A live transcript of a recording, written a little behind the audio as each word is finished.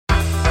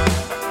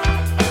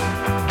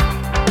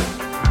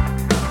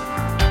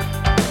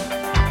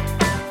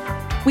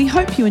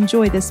hope you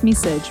enjoy this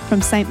message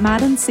from St.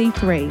 Martin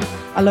C3,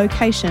 a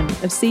location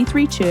of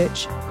C3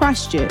 Church,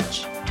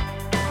 Christchurch.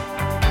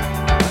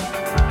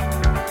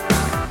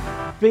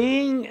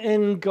 Being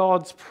in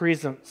God's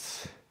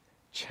presence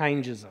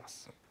changes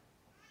us.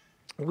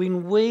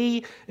 When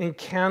we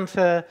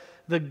encounter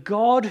the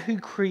God who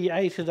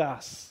created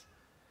us,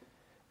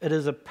 it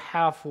is a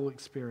powerful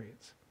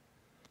experience.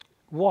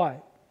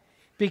 Why?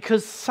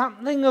 Because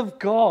something of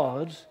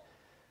God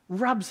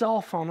rubs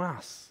off on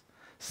us.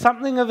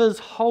 Something of His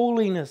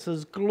holiness,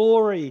 His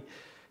glory,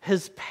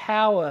 His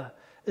power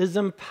is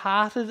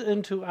imparted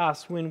into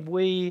us when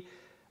we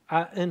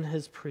are in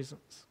His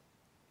presence.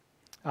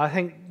 I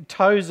think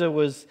Tozer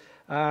was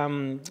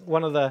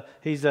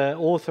he's an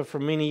author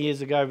from many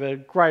years ago, but a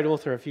great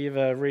author if you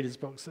ever read his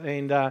books.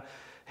 And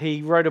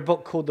he wrote a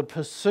book called The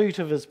Pursuit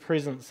of His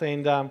Presence.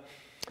 And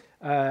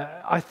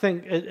I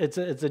think it's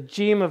a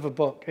gem of a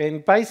book.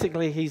 And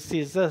basically he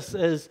says this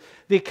is,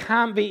 there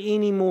can't be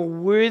any more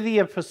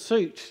worthier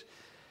pursuit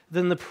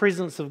than the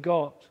presence of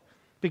God.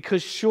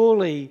 Because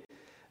surely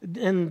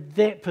in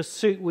that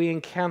pursuit we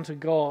encounter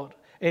God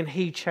and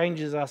He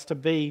changes us to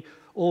be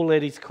all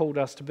that He's called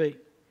us to be.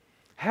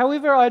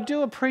 However, I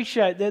do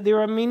appreciate that there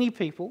are many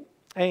people,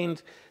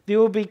 and there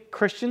will be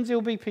Christians, there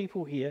will be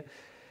people here,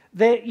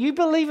 that you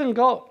believe in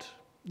God.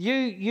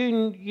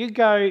 You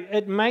go,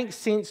 it makes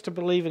sense to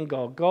believe in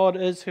God. God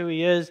is who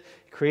He is,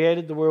 He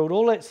created the world,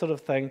 all that sort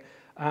of thing.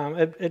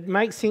 It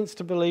makes sense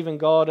to believe in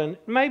God, and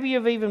maybe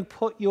you've even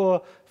put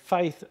your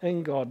faith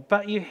in God,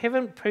 but you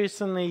haven't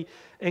personally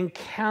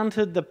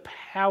encountered the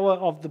power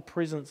of the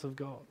presence of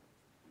God.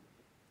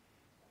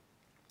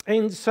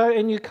 And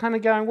you're kind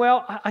of going,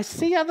 well, I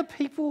see other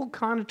people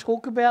kind of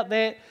talk about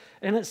that,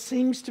 and it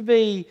seems to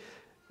be,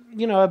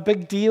 a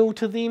big deal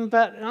to them,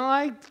 but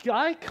I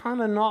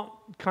kind of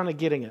not kind of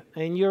getting it.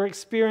 And your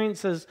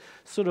experience is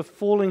sort of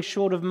falling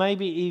short of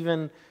maybe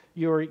even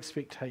your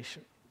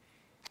expectation.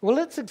 Well,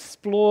 let's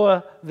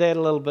explore that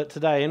a little bit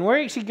today. And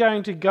we're actually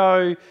going to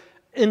go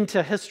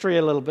into history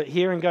a little bit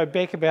here and go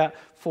back about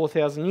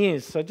 4,000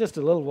 years, so just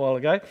a little while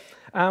ago,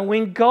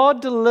 when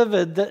God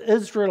delivered the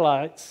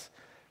Israelites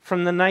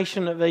from the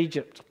nation of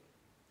Egypt.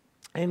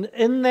 And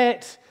in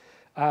that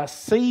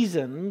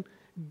season,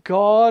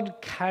 God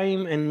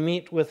came and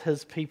met with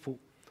His people.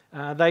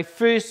 They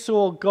first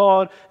saw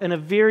God in a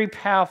very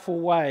powerful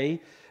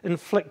way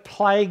inflict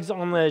plagues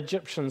on the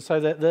Egyptians so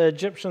that the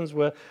Egyptians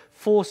were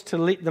forced to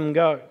let them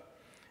go.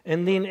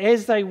 And then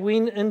as they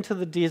went into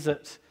the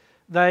desert,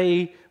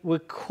 they were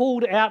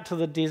called out to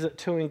the desert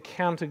to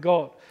encounter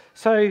God.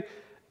 So,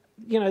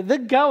 they're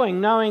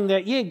going knowing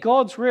that,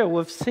 God's real.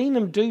 We've seen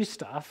Him do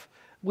stuff.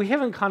 We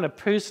haven't kind of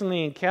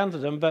personally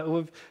encountered Him, but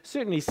we've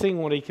certainly seen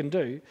what He can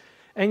do.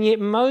 And yet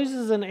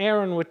Moses and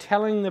Aaron were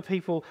telling the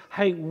people,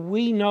 hey,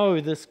 we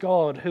know this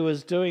God who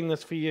is doing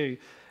this for you,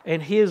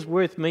 and He is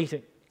worth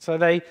meeting. So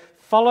they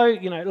follow,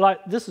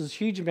 this is a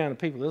huge amount of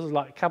people. This is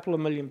like a couple of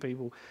million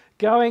people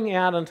going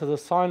out into the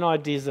Sinai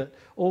desert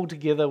all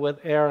together with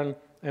Aaron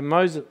and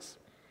Moses.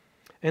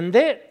 And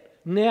that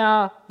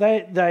now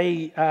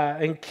they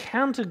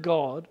encounter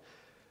God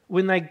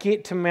when they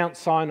get to Mount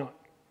Sinai.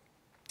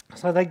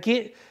 So they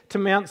get to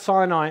Mount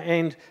Sinai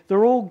and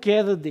they're all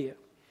gathered there.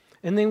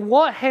 And then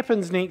what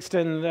happens next,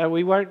 and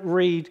we won't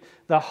read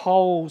the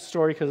whole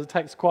story because it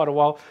takes quite a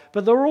while,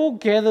 but they're all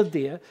gathered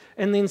there,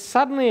 and then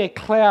suddenly a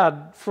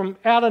cloud from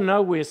out of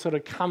nowhere sort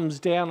of comes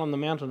down on the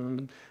mountain,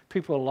 and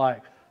people are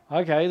like,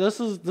 okay,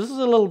 this is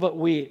a little bit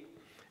weird.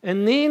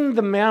 And then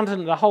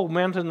the whole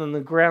mountain and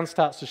the ground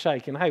starts to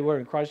shake, and hey, we're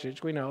in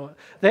Christchurch, we know what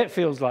that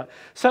feels like.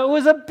 So it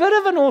was a bit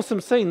of an awesome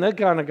scene. They're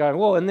kind of going,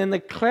 whoa, and then the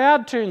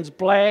cloud turns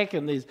black,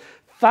 and there's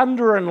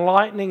thunder and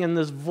lightning, and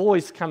this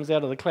voice comes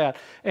out of the cloud.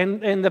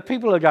 And the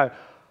people are going,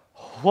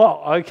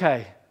 whoa,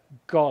 okay,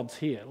 God's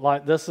here.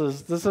 Like, this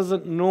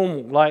isn't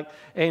normal. Like,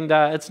 and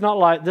it's not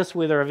like this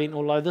weather event,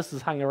 although this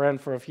has hung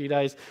around for a few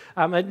days.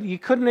 You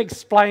couldn't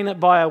explain it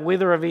by a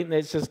weather event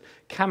that's just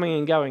coming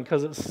and going,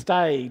 because it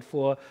stayed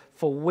for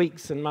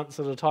weeks and months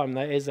at a time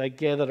as they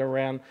gathered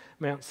around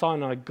Mount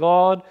Sinai.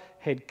 God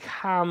had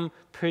come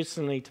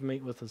personally to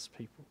meet with His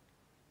people.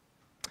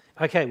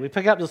 Okay, we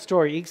pick up the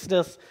story,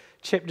 Exodus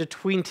chapter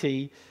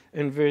 20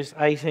 and verse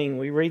 18.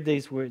 We read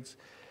these words.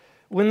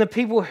 When the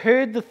people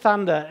heard the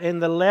thunder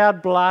and the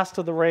loud blast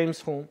of the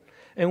ram's horn,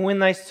 and when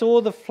they saw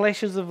the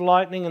flashes of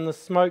lightning and the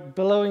smoke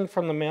billowing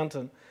from the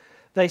mountain,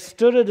 they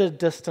stood at a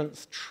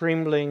distance,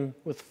 trembling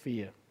with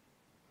fear.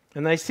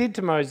 And they said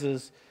to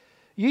Moses,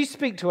 "You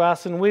speak to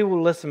us and we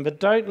will listen, but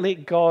don't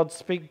let God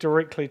speak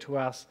directly to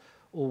us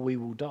or we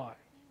will die."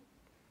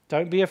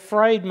 "Don't be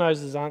afraid,"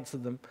 Moses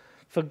answered them,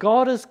 "for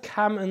God has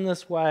come in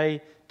this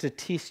way to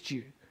test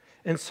you,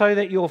 and so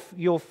that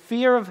your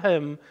fear of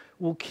Him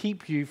will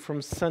keep you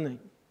from sinning."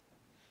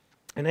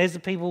 And as the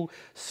people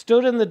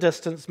stood in the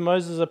distance,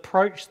 Moses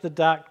approached the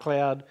dark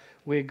cloud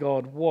where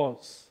God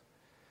was.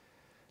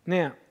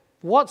 Now,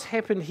 what's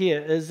happened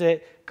here is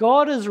that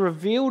God has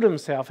revealed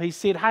Himself. He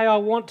said, hey, I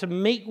want to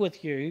meet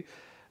with you,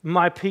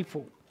 my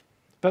people.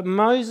 But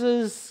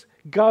Moses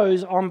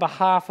goes on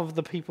behalf of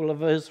the people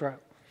of Israel.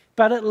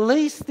 But at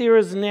least there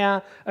is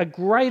now a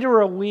greater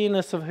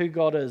awareness of who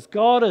God is.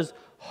 God is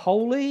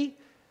holy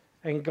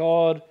and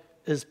God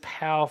is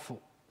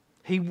powerful.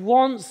 He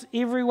wants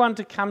everyone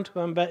to come to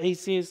him, but he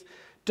says,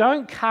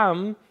 don't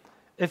come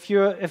if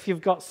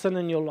you've got sin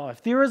in your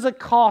life. There is a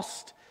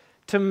cost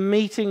to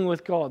meeting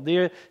with God.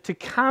 To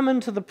come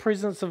into the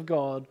presence of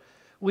God,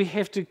 we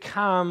have to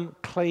come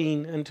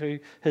clean into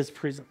his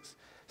presence.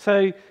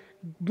 So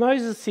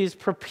Moses says,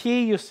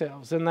 prepare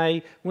yourselves. And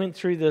they went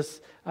through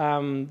this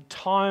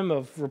time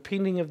of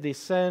repenting of their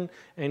sin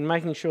and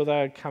making sure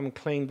they would come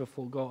clean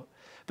before God.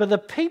 But the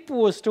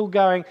people were still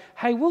going,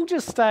 hey, we'll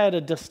just stay at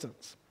a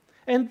distance.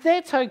 And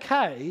that's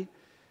okay,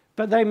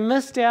 but they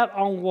missed out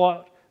on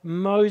what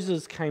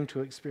Moses came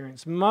to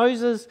experience.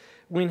 Moses,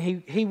 when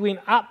he went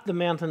up the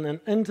mountain and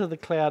into the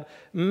cloud,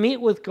 met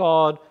with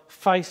God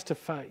face to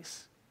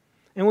face.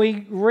 And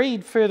we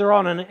read further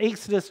on in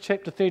Exodus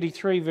chapter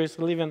 33, verse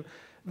 11,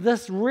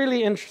 this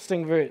really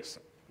interesting verse.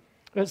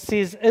 It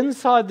says,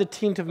 inside the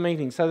tent of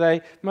meeting.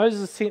 So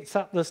Moses sets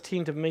up this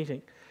tent of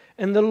meeting.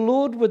 And the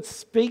Lord would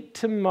speak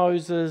to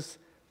Moses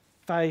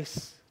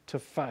face to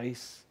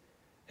face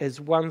as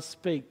one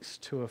speaks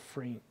to a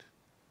friend.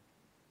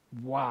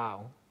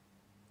 Wow.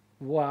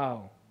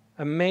 Wow.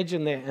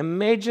 Imagine that.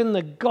 Imagine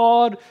the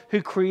God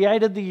who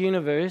created the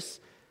universe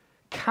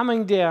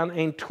coming down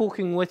and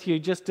talking with you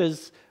just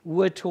as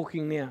we're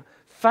talking now,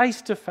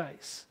 face to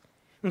face.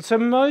 And so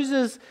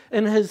Moses,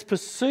 in his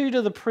pursuit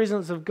of the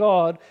presence of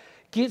God,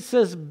 gets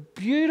this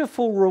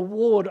beautiful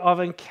reward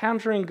of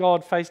encountering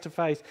God face to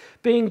face,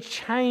 being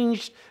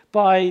changed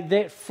by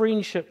that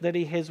friendship that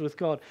he has with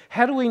God.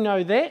 How do we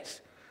know that?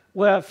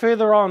 Well,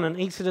 further on in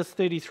Exodus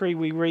 33,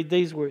 we read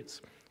these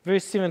words.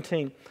 Verse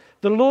 17,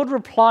 the Lord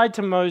replied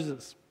to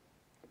Moses,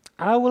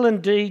 I will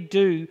indeed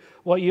do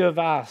what you have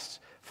asked,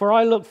 for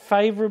I look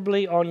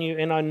favorably on you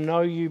and I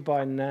know you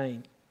by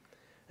name.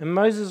 And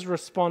Moses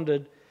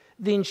responded,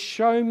 then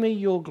show me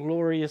your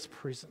glorious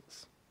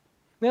presence.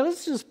 Now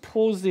let's just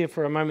pause there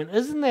for a moment.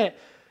 Isn't that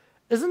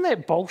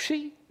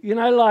bolshy? You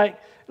know,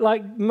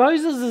 like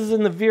Moses is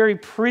in the very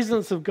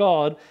presence of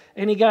God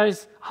and he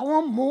goes, I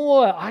want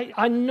more.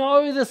 I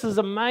know this is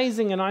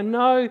amazing and I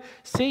know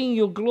seeing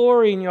your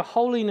glory and your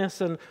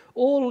holiness and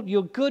all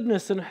your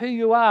goodness and who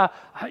you are.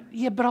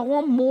 But I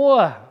want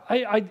more.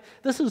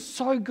 This is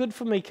so good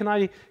for me. Can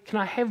I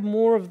have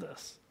more of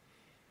this?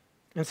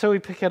 And so we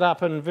pick it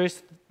up in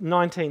verse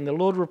 19. The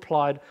Lord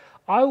replied,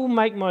 I will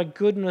make my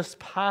goodness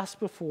pass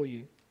before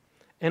you,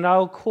 and I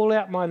will call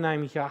out my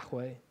name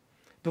Yahweh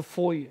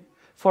before you.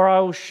 For I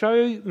will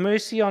show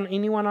mercy on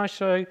anyone I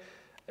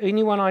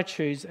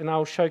choose, and I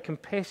will show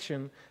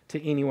compassion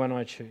to anyone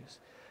I choose.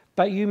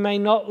 But you may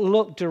not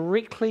look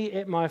directly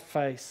at my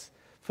face,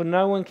 for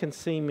no one can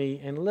see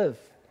me and live.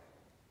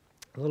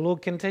 The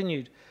Lord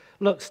continued,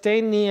 look,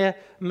 stand near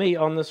me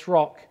on this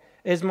rock.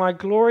 As my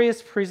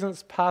glorious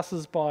presence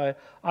passes by,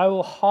 I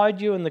will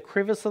hide you in the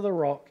crevice of the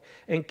rock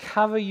and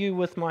cover you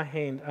with my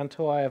hand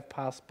until I have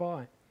passed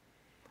by.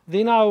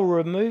 Then I will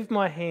remove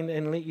my hand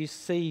and let you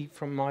see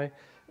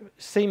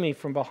me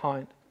from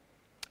behind,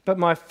 but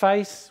my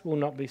face will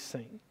not be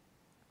seen.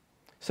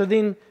 So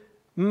then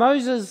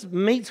Moses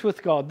meets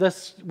with God.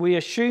 We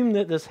assume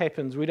that this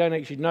happens. We don't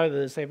actually know that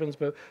this happens,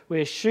 but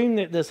we assume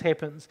that this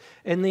happens.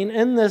 And then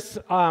in this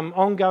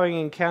ongoing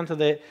encounter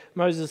that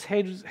Moses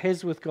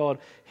has with God,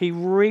 he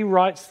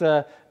rewrites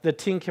the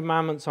Ten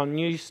Commandments on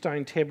new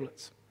stone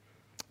tablets.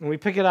 And we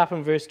pick it up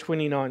in verse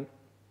 29.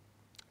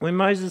 When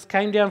Moses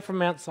came down from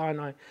Mount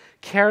Sinai,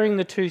 carrying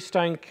the 2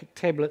 stone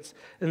tablets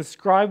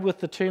inscribed with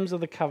the terms of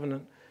the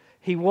covenant,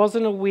 he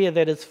wasn't aware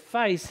that his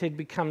face had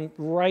become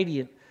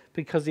radiant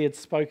because he had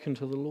spoken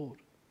to the Lord.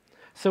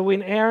 So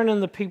when Aaron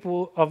and the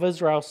people of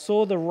Israel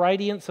saw the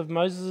radiance of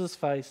Moses'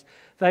 face,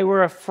 they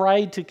were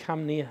afraid to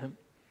come near him.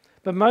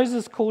 But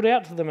Moses called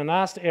out to them and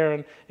asked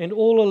Aaron and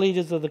all the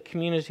leaders of the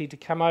community to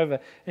come over,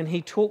 and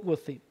he talked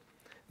with them.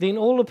 Then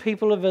all the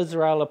people of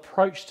Israel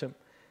approached him,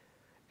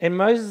 and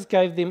Moses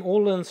gave them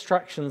all the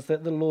instructions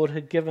that the Lord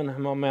had given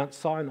him on Mount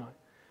Sinai.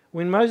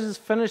 When Moses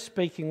finished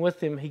speaking with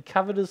them, he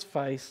covered his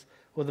face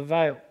with a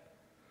veil.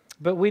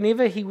 But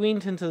whenever he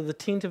went into the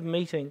tent of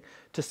meeting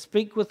to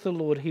speak with the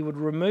Lord, he would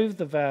remove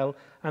the veil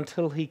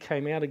until he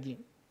came out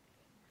again.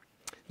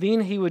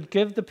 Then he would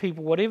give the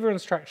people whatever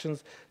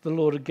instructions the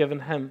Lord had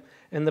given him,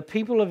 and the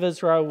people of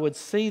Israel would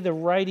see the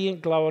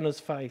radiant glow on his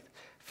face.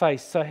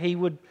 So he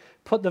would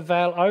put the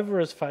veil over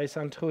his face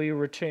until he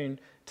returned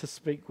to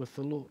speak with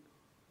the Lord.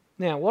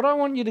 Now, what I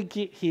want you to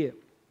get here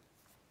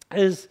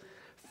is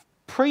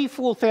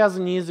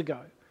pre-4,000 years ago,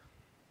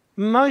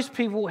 most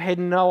people had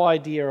no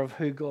idea of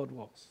who God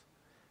was.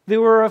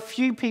 There were a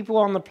few people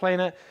on the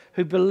planet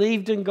who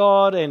believed in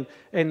God and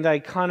they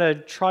kind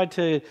of tried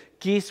to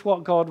guess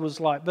what God was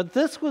like. But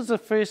this was the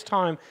first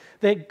time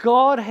that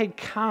God had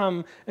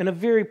come in a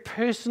very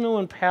personal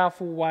and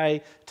powerful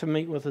way to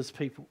meet with his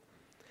people.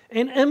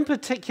 And in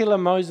particular,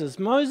 Moses.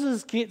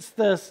 Moses gets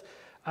this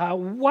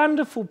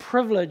wonderful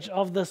privilege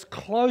of this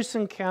close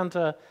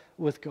encounter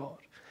with God.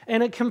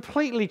 And it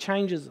completely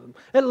changes him.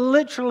 It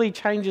literally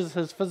changes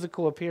his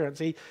physical appearance.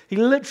 He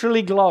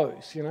literally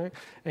glows,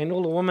 And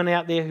all the women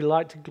out there who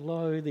like to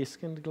glow, their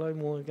skin to glow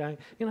more, going,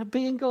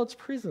 be in God's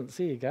presence.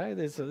 There you go.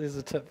 There's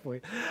a tip for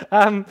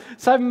you.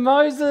 So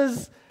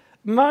Moses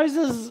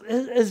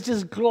is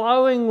just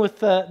glowing with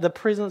the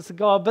presence of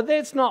God. But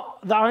that's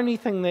not the only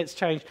thing that's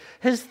changed.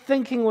 His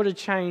thinking would have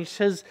changed.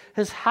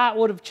 His heart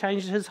would have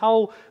changed. His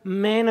whole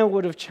manner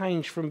would have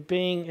changed from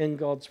being in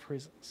God's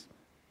presence.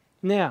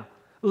 Now,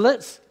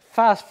 let's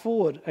fast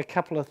forward a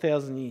couple of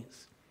thousand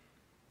years.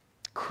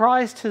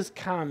 Christ has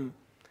come.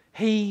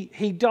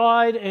 He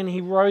died and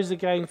he rose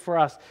again for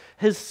us.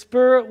 His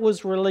Spirit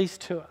was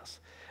released to us.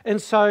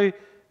 And so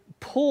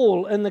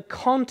Paul, in the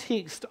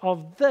context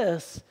of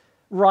this,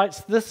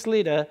 writes this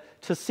letter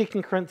to 2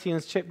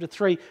 Corinthians chapter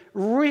 3,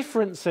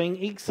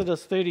 referencing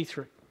Exodus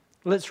 33.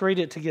 Let's read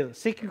it together.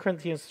 2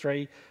 Corinthians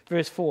 3,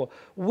 verse 4.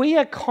 We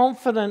are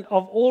confident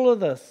of all of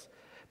this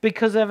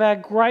because of our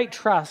great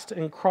trust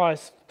in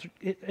Christ,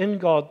 in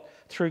God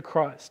through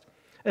Christ.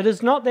 It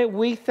is not that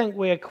we think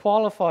we are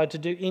qualified to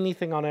do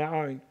anything on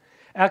our own.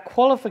 Our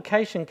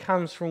qualification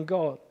comes from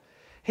God.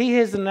 He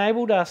has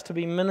enabled us to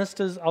be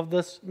ministers of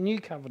this new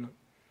covenant.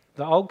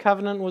 The old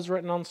covenant was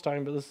written on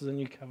stone, but this is a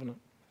new covenant.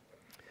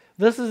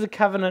 This is a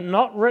covenant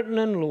not written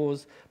in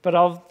laws, but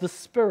of the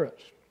Spirit.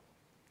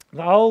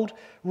 The old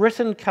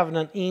written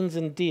covenant ends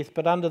in death,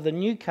 but under the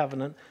new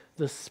covenant,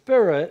 the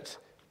Spirit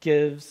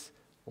gives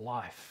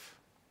life.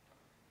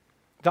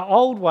 The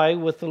old way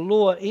with the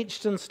law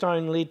etched in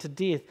stone led to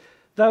death,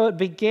 though it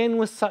began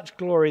with such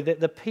glory that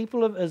the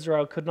people of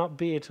Israel could not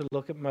bear to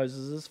look at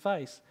Moses'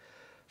 face.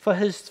 For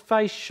his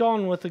face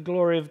shone with the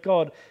glory of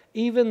God,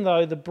 even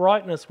though the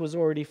brightness was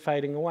already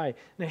fading away.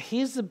 Now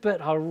here's the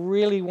bit I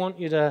really want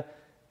you to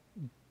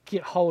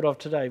get hold of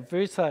today.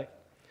 Verse 8.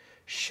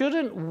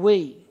 Shouldn't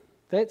we,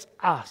 that's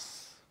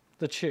us,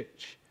 the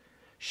church,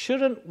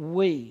 shouldn't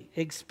we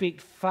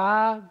expect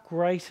far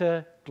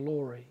greater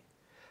glory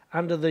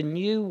under the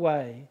new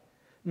way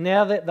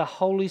now that the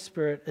Holy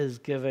Spirit is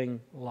giving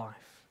life?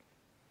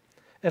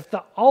 If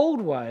the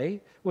old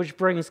way, which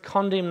brings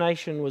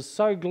condemnation, was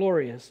so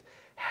glorious,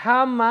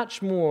 how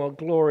much more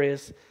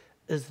glorious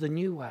is the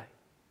new way,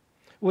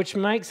 which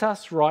makes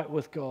us right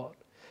with God?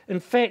 In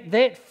fact,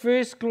 that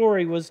first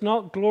glory was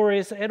not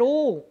glorious at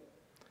all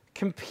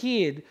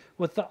compared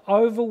with the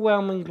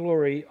overwhelming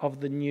glory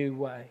of the new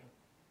way.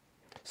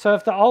 So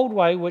if the old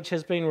way, which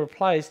has been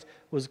replaced,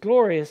 was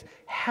glorious,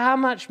 how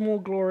much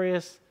more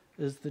glorious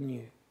is the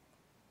new,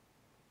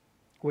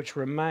 which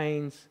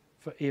remains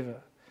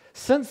forever?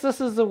 Since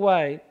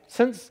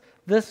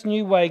this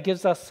new way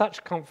gives us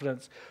such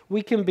confidence,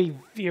 we can be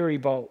very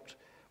bold.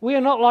 We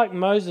are not like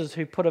Moses,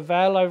 who put a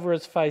veil over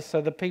his face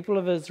so the people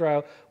of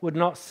Israel would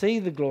not see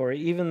the glory,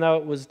 even though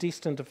it was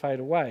destined to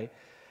fade away.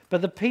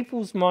 But the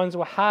people's minds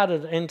were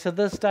hardened, and to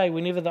this day,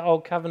 whenever the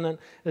Old Covenant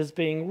is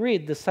being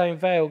read, the same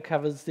veil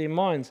covers their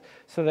minds,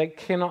 so they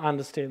cannot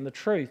understand the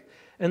truth.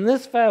 And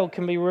this veil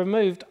can be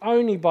removed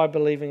only by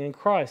believing in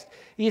Christ.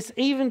 Yes,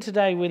 even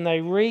today, when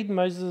they read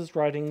Moses'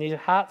 writing, their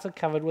hearts are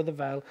covered with a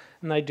veil,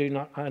 and they do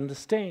not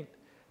understand.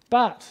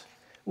 But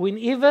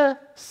whenever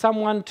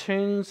someone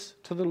turns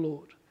to the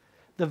Lord,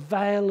 the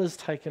veil is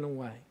taken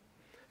away.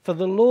 For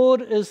the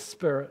Lord is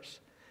Spirit,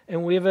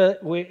 and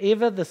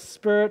wherever the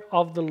Spirit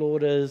of the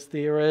Lord is,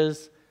 there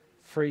is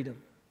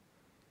freedom.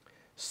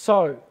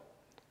 So,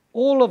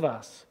 all of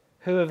us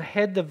who have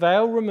had the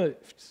veil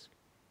removed,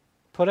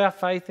 put our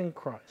faith in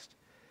Christ,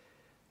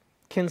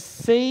 can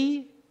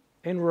see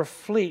and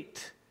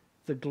reflect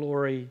the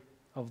glory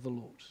of the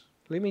Lord.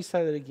 Let me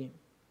say that again.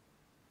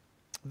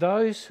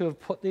 Those who have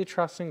put their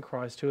trust in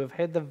Christ, who have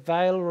had the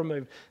veil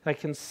removed, they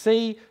can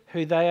see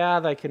who they are,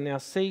 they can now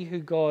see who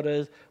God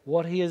is,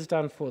 what He has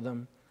done for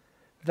them.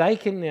 They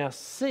can now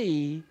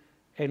see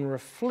and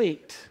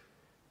reflect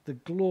the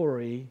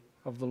glory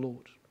of the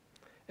Lord.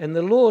 And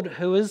the Lord,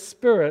 who is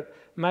Spirit,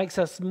 makes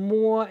us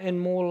more and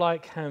more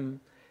like Him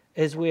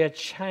as we are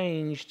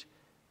changed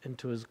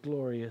into His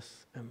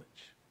glorious image.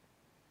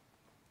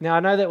 Now, I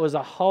know that was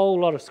a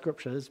whole lot of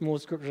scripture. There's more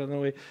scripture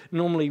than we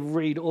normally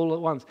read all at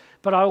once.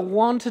 But I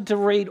wanted to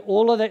read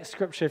all of that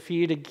scripture for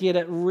you to get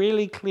it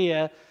really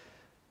clear,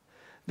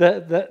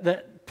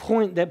 the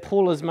point that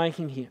Paul is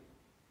making here.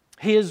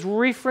 He is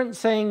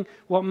referencing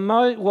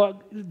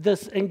what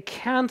this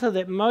encounter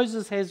that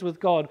Moses has with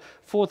God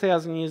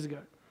 4,000 years ago.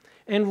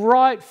 And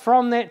right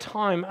from that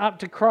time up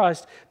to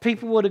Christ,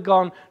 people would have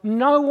gone,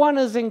 no one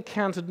has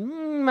encountered,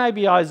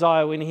 maybe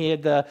Isaiah when he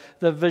had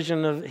the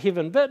vision of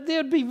heaven, but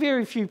there would be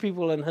very few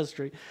people in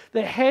history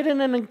that had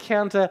an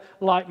encounter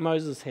like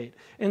Moses had.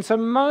 And so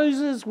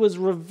Moses was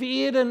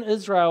revered in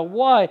Israel.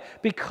 Why?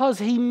 Because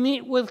he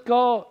met with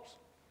God.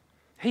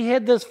 He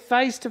had this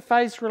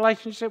face-to-face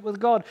relationship with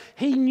God.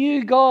 He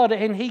knew God,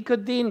 and he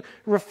could then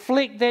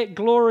reflect that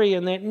glory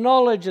and that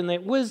knowledge and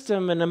that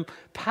wisdom and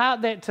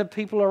impart that to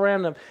people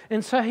around him.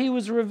 And so he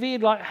was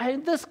revered like, hey,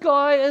 this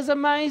guy is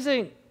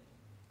amazing.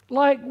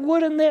 Like,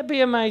 wouldn't that be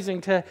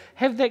amazing to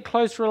have that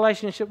close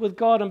relationship with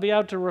God and be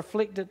able to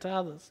reflect it to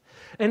others?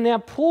 And now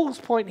Paul's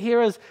point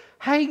here is,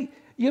 hey,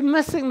 You're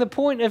missing the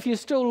point if you're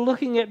still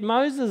looking at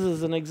Moses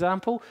as an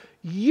example.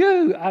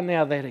 You are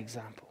now that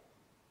example.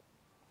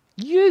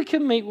 You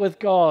can meet with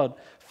God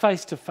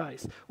face to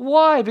face.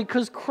 Why?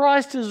 Because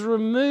Christ has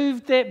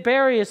removed that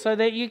barrier so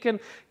that you can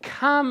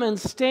come and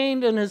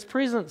stand in His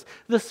presence.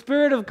 The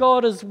Spirit of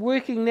God is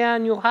working now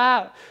in your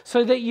heart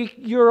so that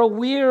you're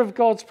aware of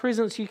God's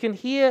presence. You can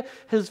hear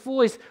His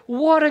voice.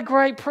 What a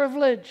great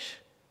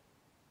privilege.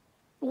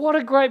 What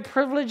a great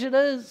privilege it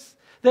is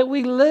that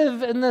we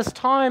live in this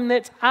time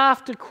that's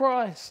after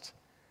Christ,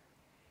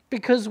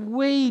 because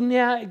we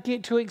now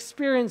get to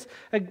experience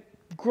a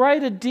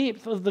greater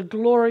depth of the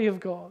glory of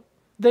God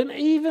than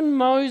even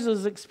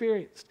Moses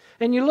experienced.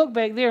 And you look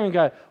back there and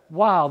go,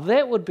 wow,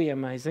 that would be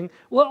amazing.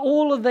 Well,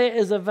 all of that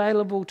is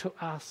available to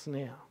us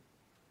now.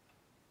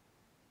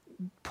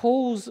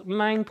 Paul's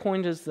main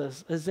point is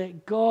this, is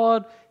that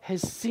God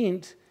has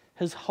sent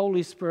His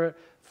Holy Spirit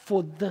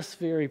for this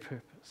very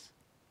purpose.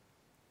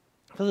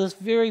 For this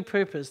very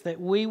purpose, that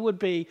we would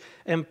be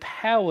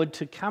empowered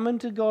to come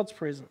into God's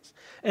presence.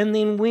 And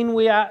then when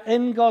we are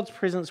in God's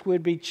presence,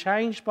 we'd be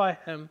changed by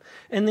Him.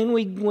 And then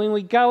when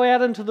we go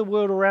out into the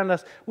world around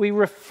us, we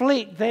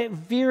reflect that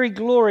very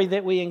glory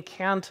that we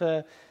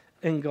encounter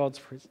in God's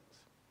presence.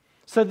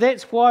 So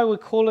that's why we're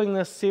calling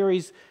this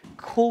series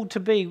Called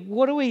to Be.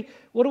 What are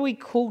we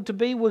called to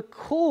be? We're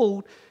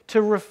called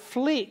to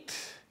reflect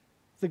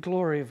the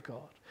glory of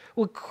God.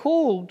 We're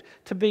called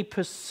to be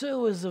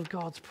pursuers of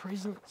God's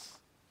presence.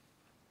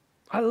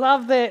 I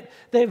love that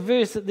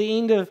verse at the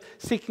end of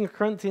 2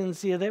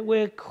 Corinthians here, that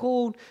we're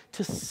called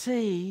to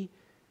see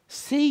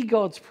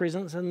God's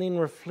presence and then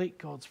reflect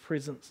God's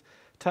presence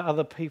to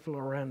other people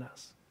around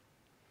us.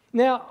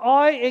 Now,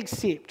 I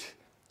accept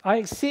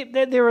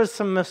that there is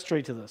some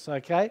mystery to this,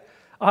 okay?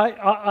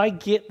 I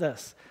get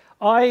this.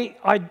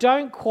 I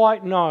don't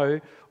quite know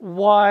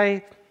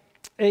why,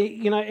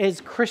 as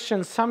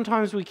Christians,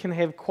 sometimes we can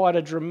have quite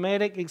a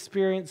dramatic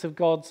experience of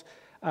God's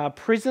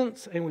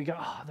presence, and we go,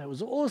 oh, that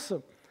was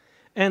awesome.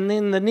 And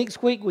then the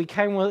next week we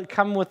come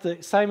with the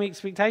same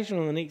expectation,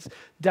 or the next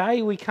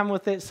day we come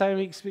with that same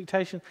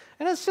expectation,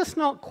 and it's just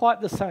not quite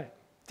the same.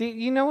 Do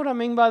you know what I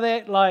mean by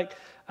that? Like,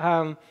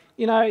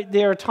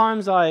 there are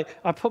times I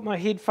put my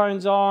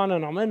headphones on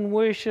and I'm in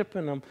worship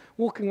and I'm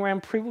walking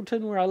around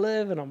Prebbleton where I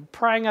live and I'm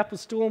praying up a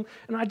storm,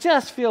 and I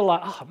just feel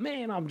like, oh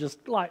man, I'm just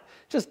right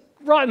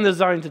in the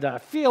zone today. I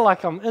feel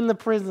like I'm in the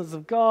presence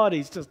of God.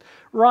 He's just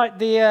right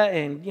there,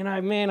 and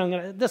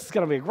man, this is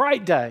going to be a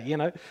great day,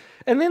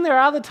 And then there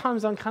are other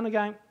times I'm kind of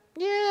going,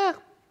 yeah,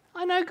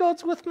 I know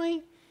God's with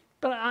me,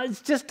 but it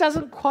just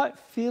doesn't quite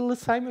feel the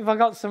same. Have I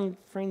got some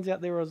friends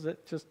out there, or is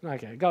it just,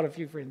 okay, I got a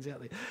few friends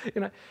out there,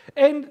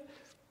 And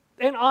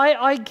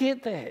I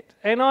get that,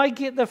 and I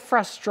get the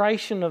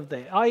frustration of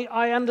that.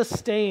 I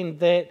understand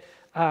that,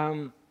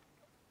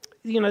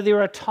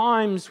 there are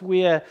times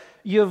where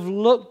you've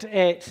looked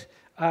at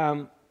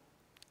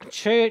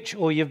church,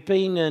 or you've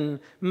been in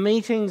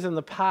meetings in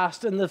the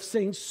past, and they've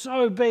seemed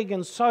so big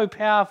and so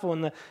powerful,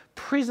 and the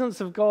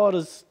presence of God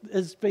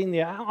has been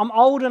there. I'm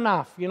old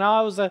enough,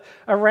 I was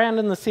around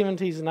in the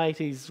 70s and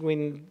 80s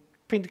when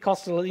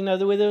Pentecostal,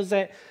 where there was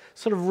that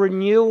sort of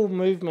renewal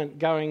movement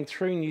going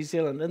through New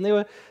Zealand, and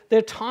there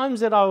are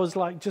times that I was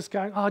like just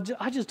going, oh,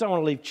 I just don't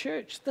want to leave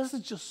church. This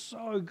is just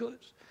so good.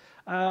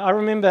 I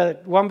remember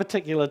one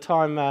particular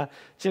time,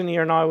 Ginny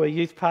and I were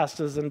youth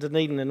pastors in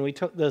Dunedin, and we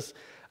took this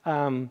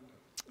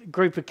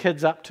group of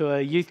kids up to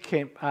a youth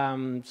camp,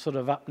 sort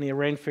of up near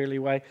Ranfurly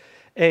Way,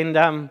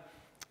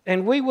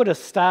 and we would have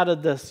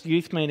started this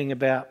youth meeting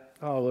about,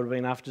 it would have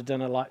been after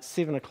dinner, like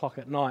 7 o'clock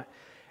at night.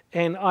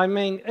 And I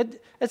mean,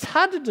 it's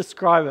hard to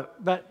describe it,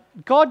 but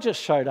God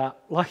just showed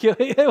up. Like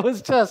it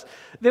was just,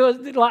 there was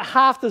like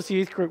half this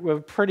youth group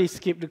were pretty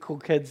skeptical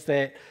kids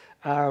that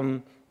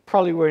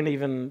probably weren't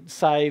even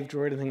saved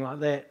or anything like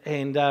that.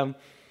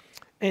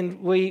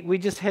 And we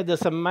just had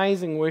this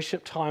amazing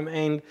worship time,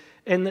 and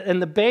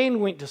the band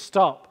went to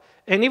stop.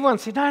 And everyone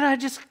said, no,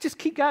 just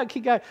keep going.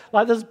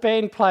 Like this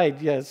band played,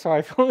 they must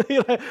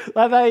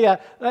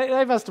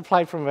have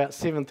played from about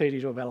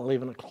 7:30 to about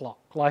 11 o'clock.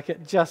 Like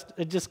it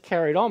just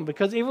carried on,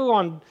 because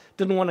everyone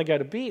didn't want to go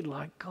to bed.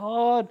 Like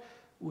God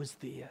was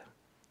there.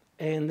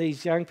 And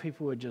these young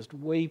people were just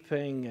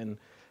weeping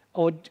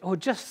or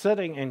just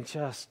sitting and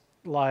just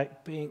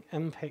like being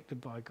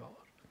impacted by God.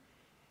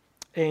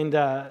 And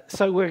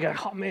so we're going,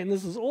 oh man,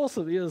 this is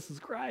awesome. Yeah, this is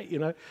great,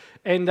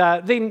 And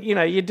then,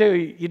 you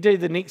do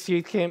the next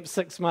youth camp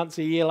 6 months,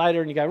 a year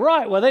later, and you go,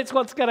 right, well, that's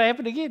what's going to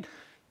happen again.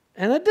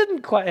 And it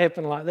didn't quite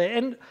happen like that.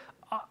 And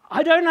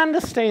I don't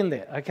understand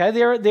that, okay?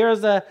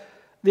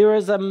 There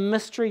is a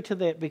mystery to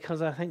that,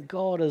 because I think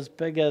God is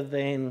bigger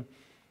than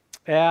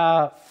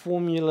our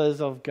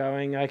formulas of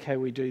going, okay,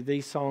 we do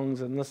these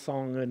songs and this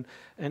song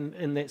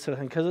and that sort of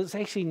thing. Because it's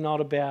actually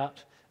not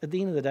about, at the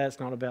end of the day,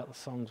 it's not about the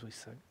songs we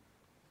sing.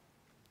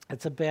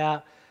 It's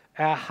about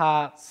our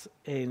hearts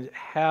and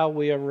how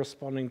we are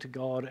responding to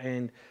God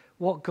and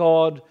what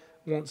God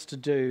wants to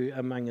do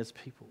among His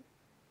people.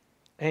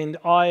 And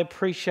I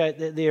appreciate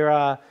that there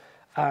are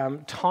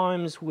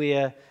times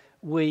where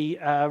we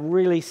are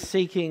really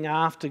seeking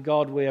after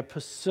God. We are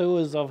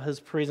pursuers of His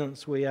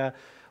presence. We are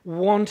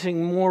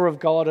wanting more of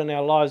God in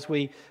our lives.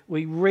 We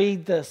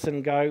read this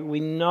and go, we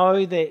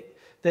know that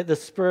the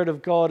Spirit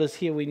of God is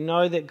here. We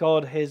know that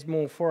God has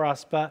more for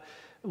us, but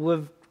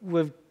we've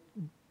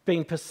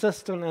been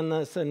persistent in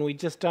this, and we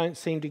just don't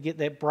seem to get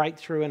that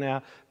breakthrough in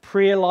our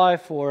prayer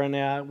life or in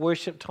our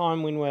worship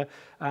time when we're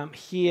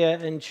here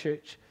in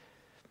church.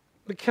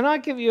 But can I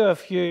give you a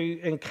few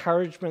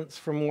encouragements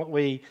from what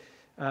we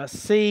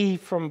see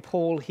from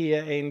Paul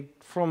here and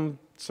from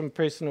some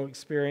personal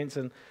experience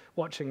and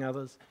watching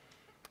others?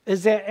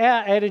 Is that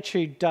our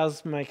attitude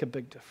does make a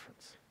big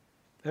difference.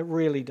 It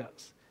really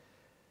does.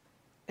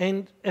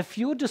 And if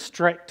you're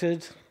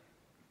distracted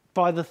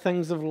by the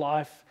things of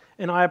life,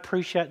 and I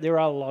appreciate there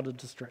are a lot of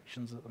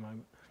distractions at the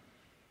moment,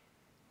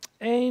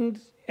 and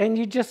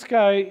you just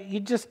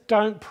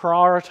don't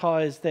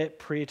prioritize that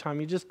prayer time,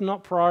 you're just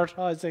not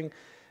prioritizing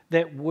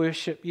that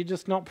worship, you're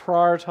just not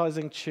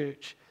prioritizing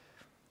church,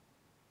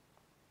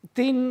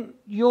 then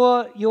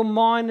your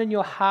mind and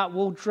your heart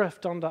will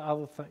drift onto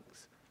other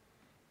things.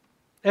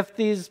 If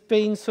there's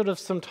been sort of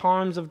some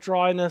times of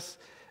dryness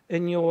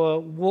in your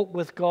walk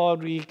with God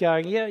where you're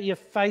going, yeah, you're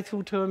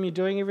faithful to Him, you're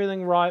doing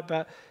everything right,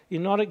 but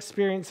you're not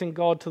experiencing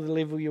God to the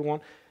level you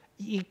want,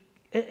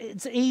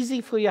 it's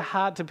easy for your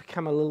heart to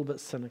become a little bit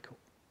cynical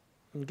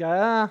and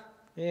go,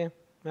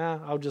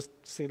 I'll just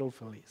settle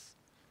for less.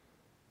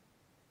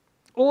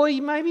 Or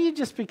maybe you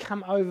just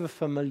become over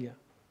familiar.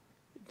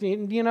 Do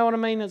you know what I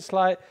mean? It's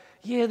like,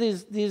 yeah,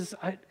 there's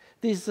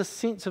a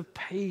sense of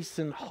peace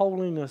and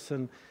holiness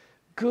and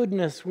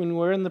goodness when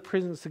we're in the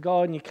presence of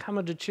God, and you come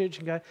into church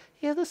and go,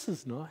 yeah, this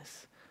is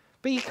nice.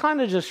 But you kind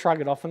of just shrug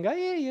it off and go,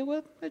 yeah,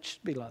 well, it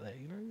should be like that.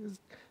 You know,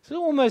 it's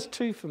almost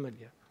too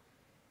familiar.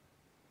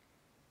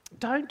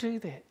 Don't do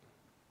that.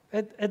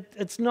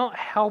 It's not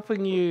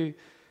helping you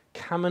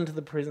come into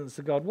the presence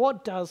of God.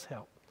 What does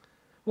help?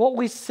 What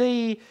we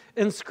see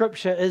in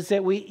Scripture is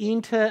that we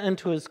enter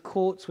into His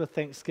courts with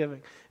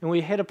thanksgiving. And we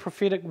had a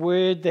prophetic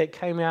word that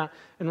came out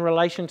in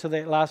relation to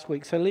that last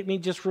week. So let me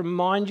just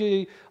remind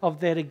you of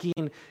that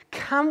again.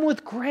 Come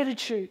with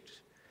gratitude.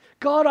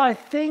 God, I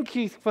thank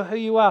You for who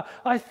You are.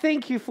 I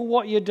thank You for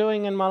what You're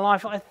doing in my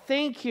life. I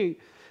thank You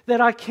that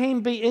I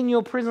can be in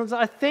Your presence.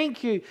 I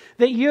thank You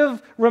that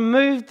You've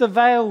removed the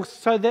veil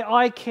so that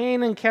I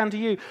can encounter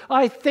You.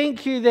 I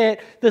thank You that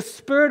the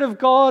Spirit of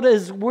God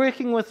is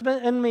working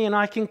within me and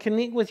I can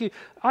connect with You.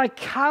 I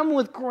come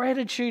with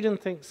gratitude and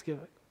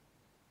thanksgiving.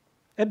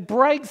 It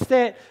breaks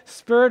that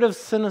spirit of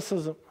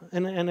cynicism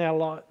in our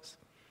lives.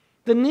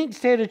 The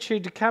next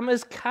attitude to come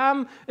is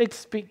come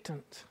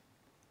expectant.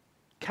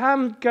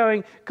 Come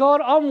going,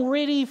 God, I'm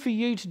ready for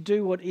You to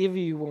do whatever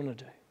You want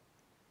to do.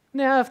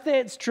 Now, if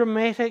that's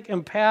dramatic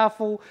and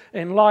powerful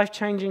and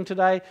life-changing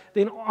today,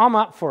 then I'm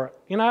up for it.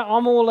 You know,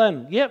 I'm all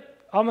in.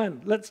 Yep, I'm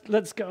in.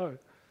 Let's go.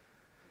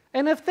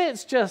 And if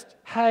that's just,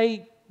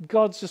 hey,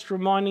 God's just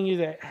reminding you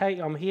that, hey,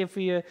 I'm here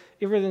for you.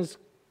 Everything's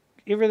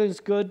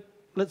good.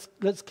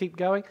 Let's keep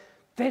going.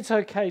 That's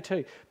okay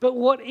too. But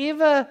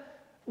whatever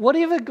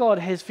God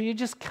has for you,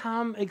 just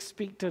come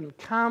expectant.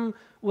 Come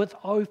with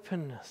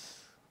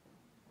openness.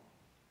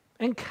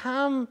 And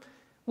come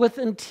with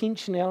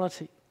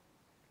intentionality.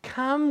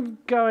 Come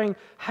going,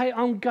 hey,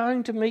 I'm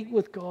going to meet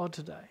with God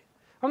today.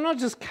 I'm not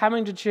just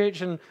coming to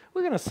church and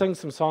we're going to sing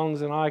some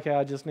songs and okay,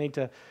 I just need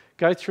to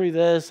go through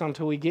this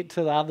until we get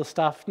to the other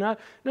stuff. No.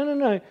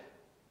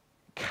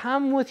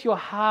 Come with your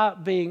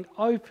heart being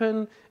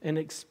open and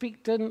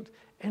expectant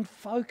and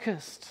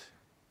focused.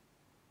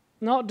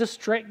 Not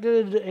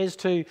distracted as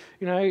to,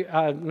 no,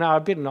 I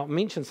better not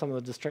mention some of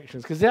the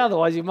distractions because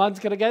otherwise your mind's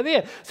going to go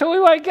there. So we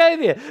won't go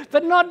there.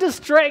 But not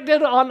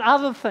distracted on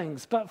other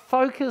things, but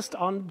focused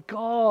on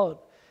God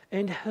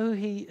and who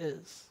He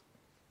is.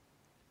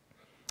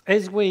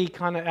 As we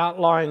kind of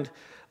outlined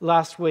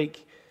last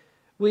week,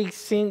 we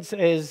sense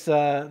as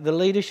the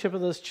leadership of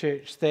this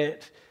church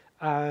that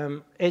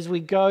as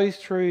we go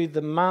through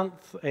the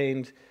month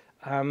and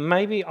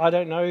maybe, I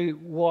don't know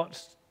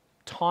what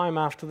time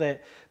after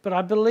that, but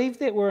I believe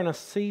that we're in a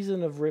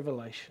season of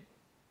revelation.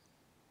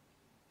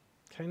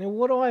 Okay, now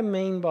what do I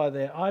mean by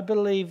that? I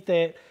believe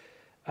that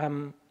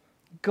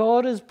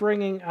God is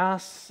bringing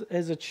us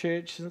as a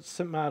church at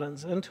St.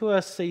 Martin's into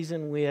a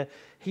season where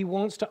He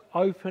wants to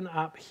open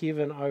up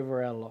heaven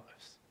over our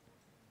lives,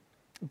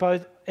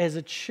 both as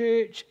a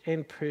church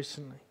and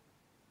personally.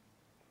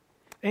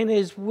 And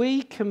as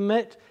we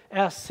commit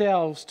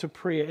ourselves to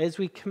prayer, as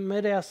we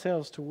commit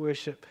ourselves to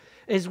worship,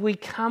 as we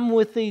come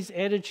with these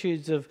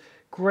attitudes of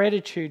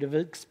gratitude, of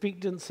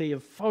expectancy,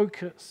 of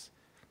focus,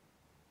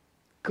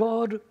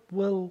 God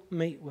will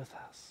meet with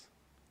us.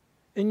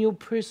 In your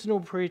personal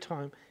prayer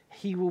time,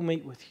 He will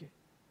meet with you.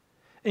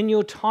 In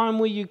your time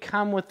where you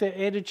come with that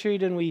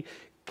attitude and we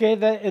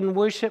gather in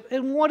worship,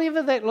 and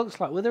whatever that looks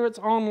like, whether it's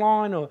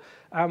online or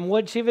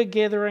whichever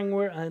gathering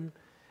we're in,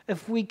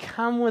 if we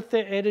come with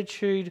that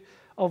attitude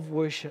of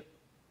worship,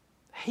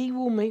 He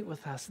will meet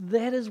with us.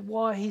 That is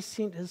why He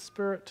sent His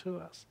Spirit to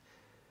us.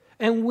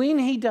 And when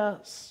He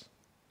does,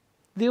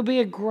 There'll be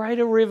a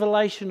greater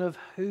revelation of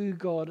who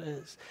God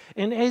is.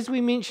 And as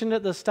we mentioned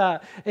at the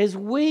start, as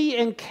we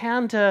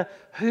encounter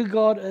who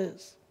God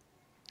is,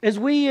 as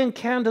we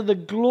encounter the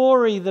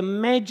glory, the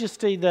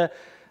majesty, the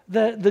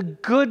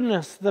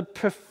goodness, the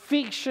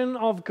perfection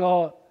of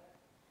God,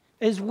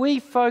 as we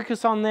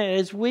focus on that,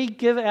 as we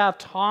give our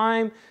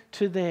time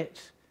to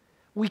that,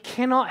 we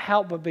cannot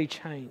help but be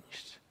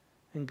changed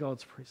in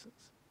God's presence.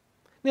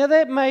 Now,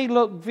 that may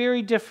look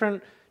very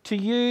different to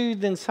you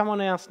than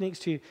someone else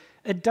next to you.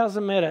 It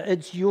doesn't matter.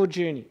 It's your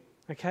journey,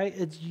 okay?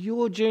 It's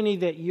your journey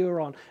that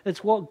you're on.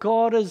 It's what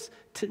God is,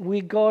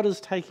 where God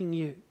is taking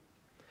you.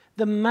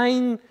 The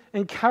main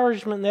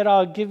encouragement that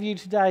I'll give you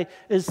today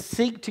is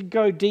seek to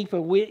go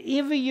deeper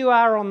wherever you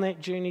are on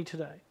that journey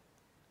today.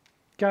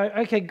 Go,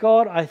 okay,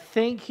 God, I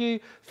thank you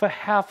for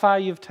how far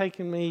you've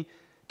taken me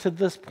to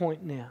this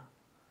point now.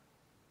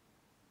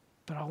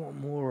 But I want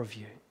more of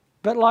you.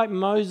 But like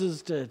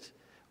Moses did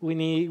when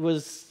he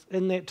was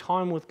in that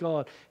time with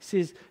God, he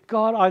says,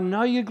 God, I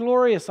know you're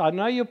glorious. I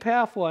know you're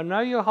powerful. I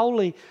know you're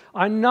holy.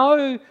 I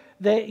know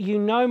that you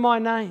know my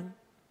name.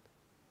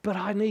 But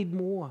I need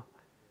more.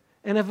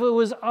 And if it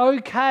was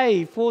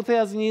okay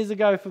 4,000 years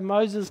ago for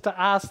Moses to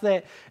ask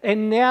that,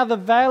 and now the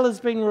veil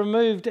has been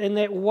removed and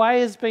that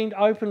way has been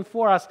opened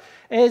for us,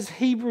 as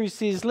Hebrews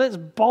says, let's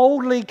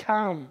boldly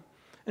come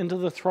into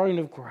the throne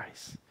of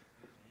grace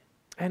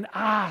and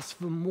ask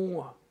for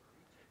more,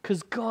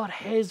 because God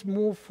has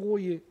more for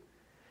you.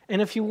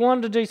 And if you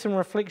want to do some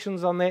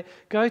reflections on that,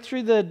 go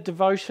through the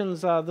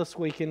devotions this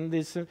week, and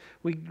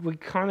we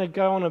kind of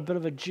go on a bit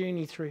of a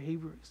journey through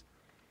Hebrews.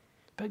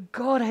 But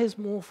God has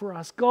more for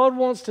us. God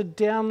wants to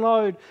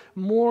download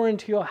more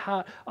into your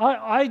heart.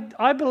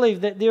 I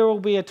believe that there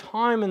will be a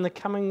time in the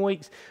coming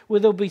weeks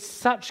where there'll be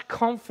such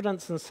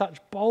confidence and such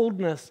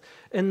boldness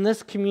in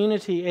this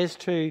community as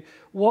to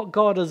what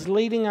God is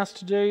leading us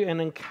to do and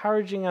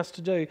encouraging us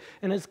to do.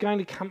 And it's going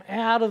to come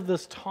out of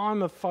this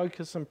time of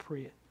focus and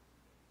prayer.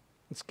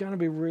 It's going to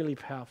be really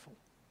powerful.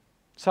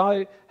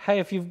 So,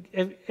 hey,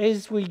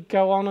 as we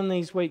go on in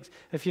these weeks,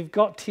 if you've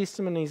got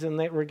testimonies in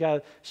that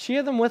regard,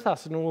 share them with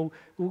us, and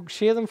we'll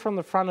share them from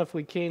the front if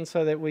we can,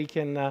 so that we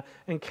can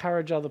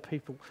encourage other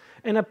people.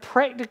 And a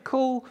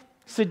practical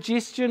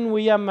suggestion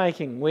we are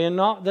making,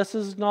 this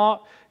is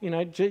not,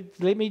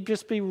 let me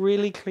just be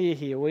really clear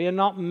here. We are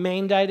not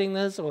mandating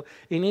this or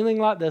anything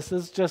like this.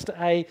 It's just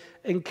a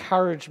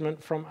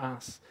encouragement from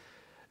us.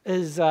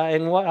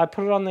 And what I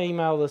put it on the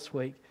email this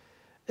week,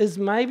 is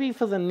maybe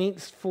for the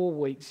next 4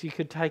 weeks, you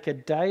could take a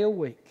day a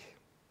week.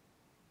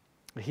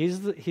 Here's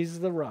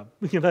the rub.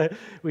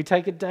 We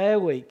take a day a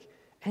week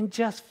and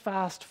just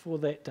fast for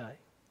that day.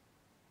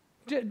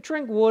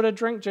 Drink water,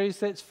 drink juice,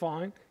 that's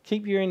fine.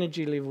 Keep your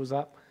energy levels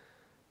up.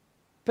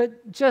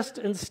 But just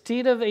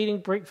instead of eating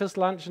breakfast,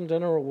 lunch, and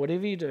dinner, or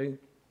whatever you do,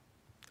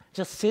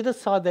 just set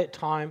aside that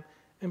time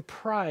and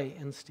pray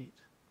instead.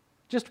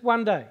 Just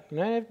one day. You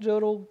don't have to do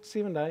it all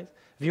 7 days.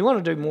 If you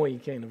want to do more, you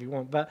can if you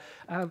want. But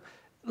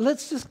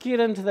let's just get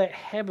into that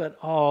habit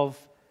of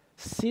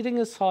setting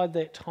aside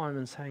that time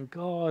and saying,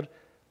 God,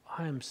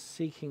 I am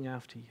seeking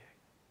after you.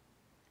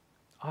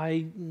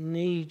 I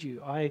need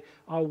you. I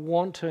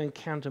want to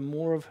encounter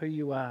more of who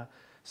you are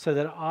so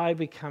that I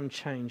become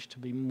changed to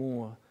be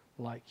more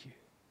like you.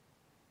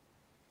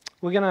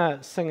 We're going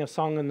to sing a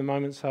song in the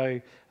moment,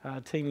 so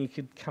team, you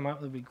could come up,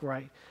 that'd be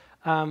great.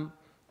 And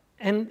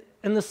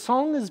the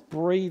song is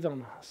Breathe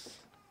on Us.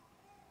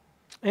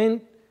 And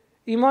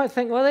you might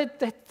think, well,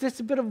 that's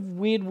a bit of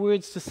weird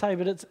words to say,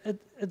 but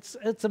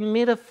it's a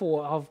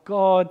metaphor of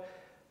God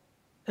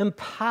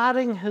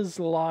imparting his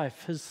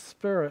life, his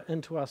spirit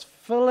into us,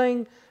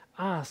 filling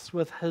us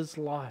with his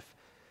life,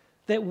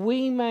 that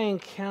we may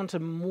encounter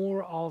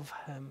more of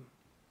him.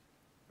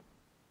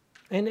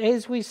 And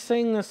as we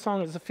sing this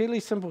song, it's a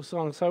fairly simple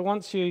song, so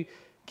once you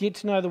get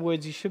to know the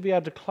words, you should be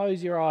able to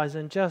close your eyes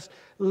and just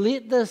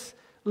let this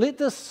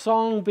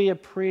song be a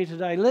prayer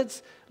today.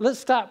 Let's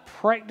start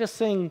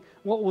practicing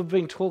what we've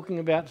been talking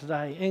about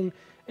today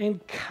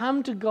and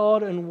come to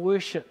God and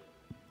worship.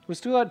 We've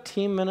still got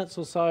 10 minutes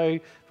or so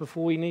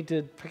before we need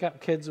to pick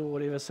up kids or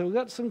whatever. So we've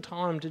got some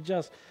time to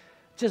just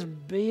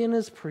be in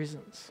his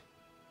presence.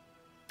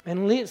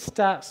 And let's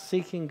start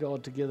seeking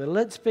God together.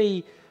 Let's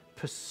be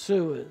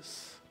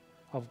pursuers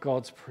of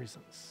God's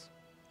presence.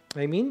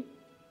 Amen?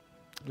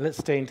 Let's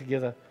stand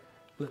together.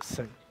 Let's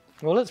sing.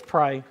 Well, let's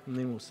pray and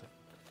then we'll sing.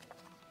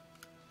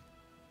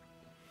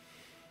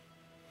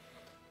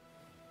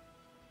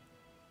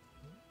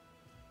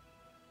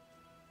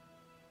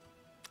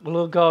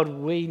 Lord God,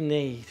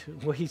 we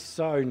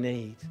so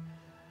need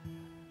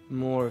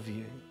more of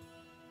you.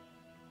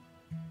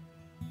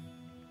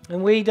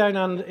 And we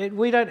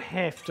don't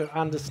have to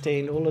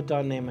understand all the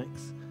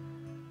dynamics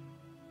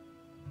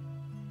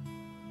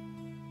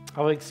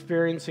of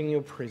experiencing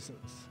your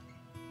presence.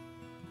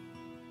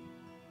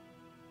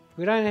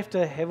 We don't have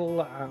to have all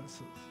the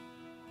answers.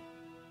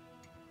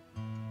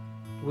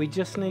 We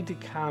just need to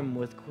come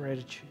with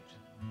gratitude,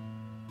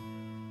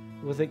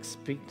 with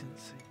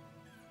expectancy,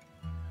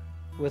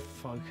 with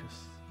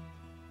focus.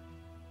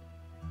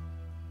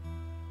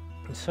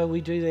 And so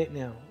we do that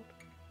now, Lord.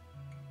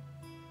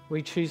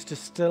 We choose to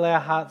still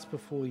our hearts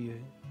before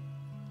you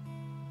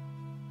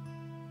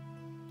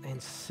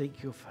and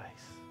seek your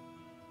face.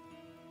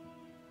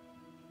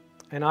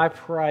 And I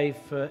pray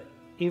for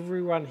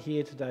everyone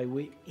here today,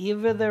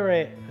 wherever they're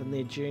at in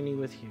their journey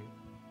with you.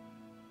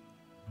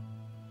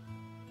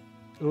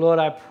 Lord,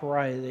 I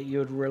pray that you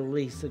would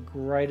release a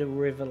greater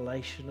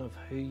revelation of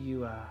who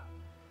you are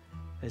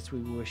as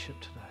we worship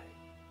today.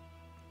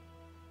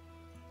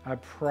 I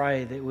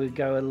pray that we'd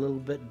go a little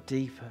bit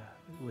deeper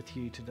with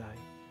you today.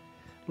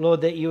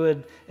 Lord, that you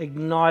would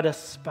ignite a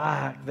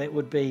spark that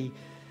would be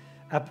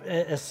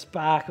a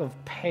spark of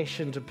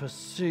passion to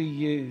pursue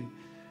you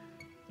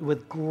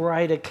with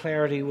greater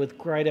clarity, with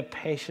greater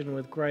passion,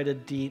 with greater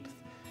depth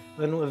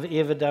than we've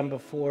ever done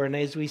before. And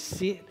as we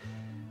set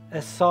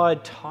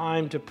aside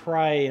time to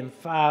pray and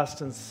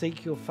fast and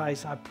seek your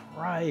face, I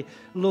pray,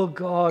 Lord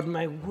God,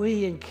 may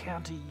we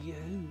encounter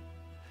you.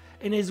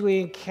 And as we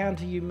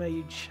encounter you, may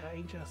you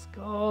change us.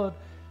 God,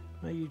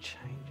 may you change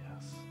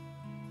us.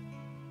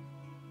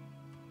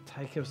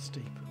 Take us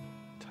deeper.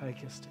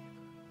 Take us deeper.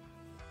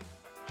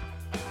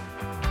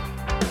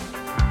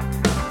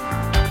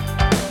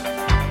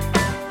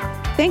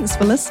 Thanks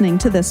for listening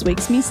to this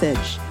week's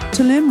message.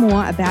 To learn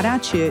more about our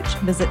church,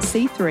 visit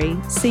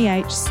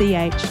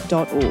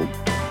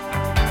c3chch.org.